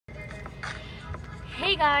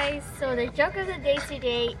guys, so the joke of the day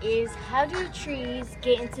today is, how do trees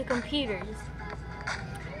get into computers?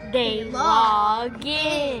 They log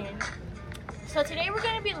in. So today we're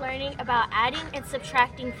going to be learning about adding and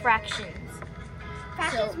subtracting fractions.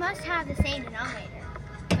 Fractions must have the same denominator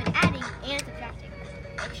when adding and subtracting.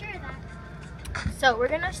 Make sure of that. So we're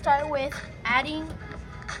going to start with adding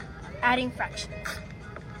fractions.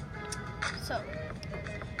 So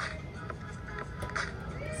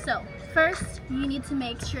first, you need to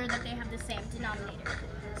make sure that they have the same denominator.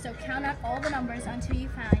 So count out all the numbers until you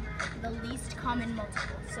find the least common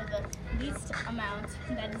multiple. So the least amount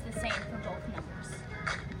that is the same for both numbers.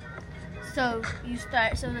 So since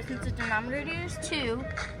the denominator is 2,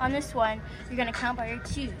 on this one, you're going to count by your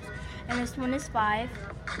 2's. And this one is 5,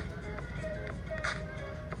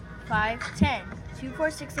 10. 2,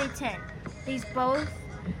 4, 6, 8, 10.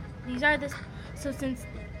 So since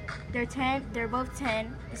they're both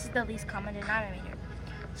 10, this is the least common denominator.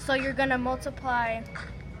 So you're going to multiply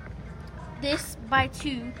this by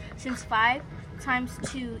 2, since 5 times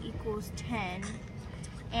 2 equals 10,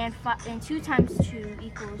 and 2 times 2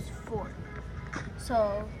 equals 4.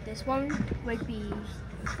 So this one would be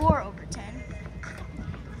 4 over 10.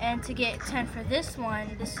 And to get 10 for this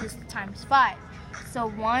one, this is times 5. So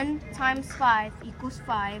 1 times 5 equals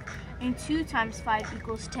 5, and 2 times 5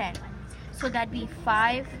 equals 10. So that'd be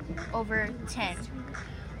 5 over 10.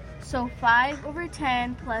 So 5 over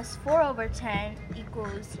 10 plus 4 over 10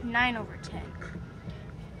 equals 9 over 10.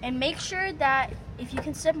 And make sure that if you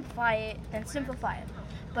can simplify it, then simplify it.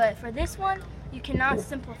 But for this one, you cannot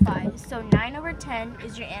simplify. So 9 over 10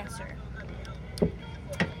 is your answer.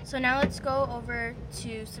 So now let's go over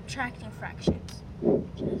to subtracting fractions.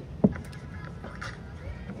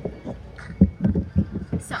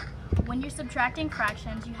 So when you're subtracting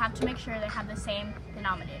fractions, you have to make sure they have the same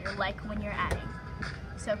denominator, like when you're adding.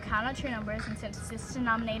 So count out your numbers, and since this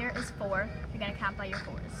denominator is 4, you're going to count by your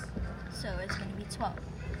 4's. So it's going to be 12.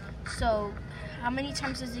 So how many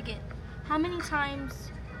times does it get? How many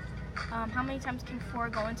times can 4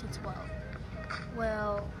 go into 12?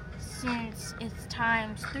 Well, since it's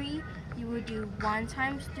times 3, you would do 1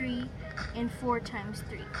 times 3 and 4 times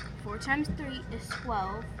 3. 4 times 3 is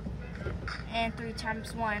 12, and 3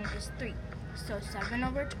 times 1 is 3. So 7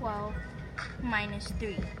 over 12 minus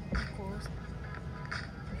 3 equals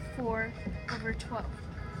 4 over 12.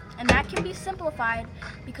 And that can be simplified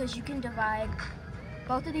because you can divide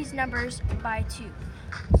both of these numbers by 2.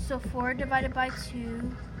 So 4 divided by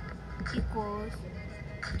 2 equals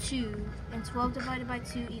 2, and 12 divided by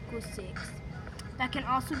 2 equals 6. That can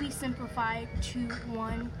also be simplified to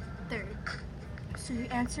 1/3. So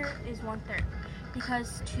your answer is 1/3,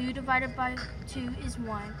 because 2 divided by 2 is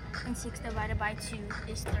 1, and 6 divided by 2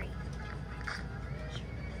 is 3.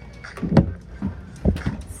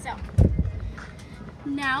 So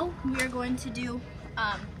now we are going to do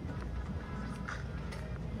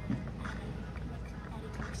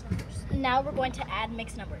now we're going to add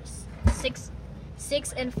mixed numbers. 6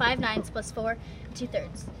 and 5/9 plus 4 and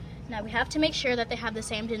 2/3. Now we have to make sure that they have the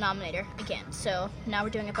same denominator again. So now we're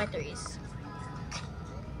doing it by 3's.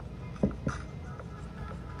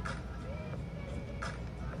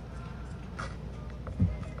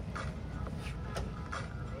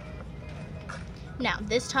 Now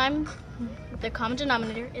this time the common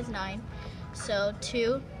denominator is 9. So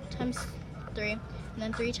 2 times 3, and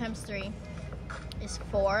then 3 times 3 is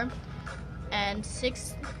 4, and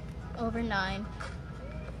 6 over 9,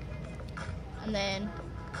 and then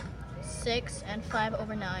 6 and 5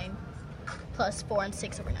 over 9 plus 4 and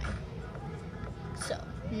 6 over 9. So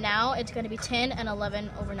now it's going to be 10 and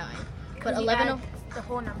 11 over 9. But 11 the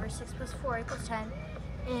whole number. 6 plus 4 equals 10,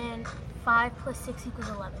 and 5 plus 6 equals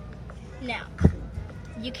 11. Now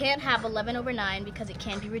you can't have 11 over 9 because it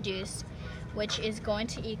can be reduced, which is going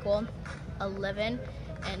to equal 11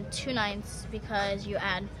 and 2/9, because you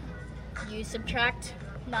subtract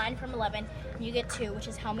 9 from 11, you get 2, which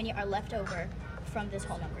is how many are left over from this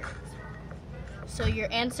whole number. So your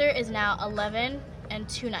answer is now 11 and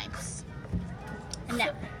 2/9. And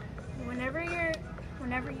now, whenever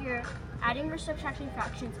you're adding or subtracting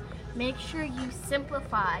fractions, make sure you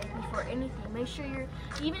simplify before anything. Make sure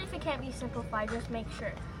even if it can't be simplified, just make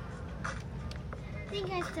sure. Thank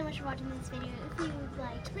you guys so much for watching this video. If you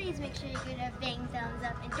liked, please make sure you give it a big thumbs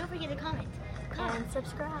up, and don't forget to comment. And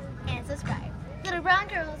subscribe. Little brown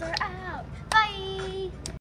girls are out. Bye!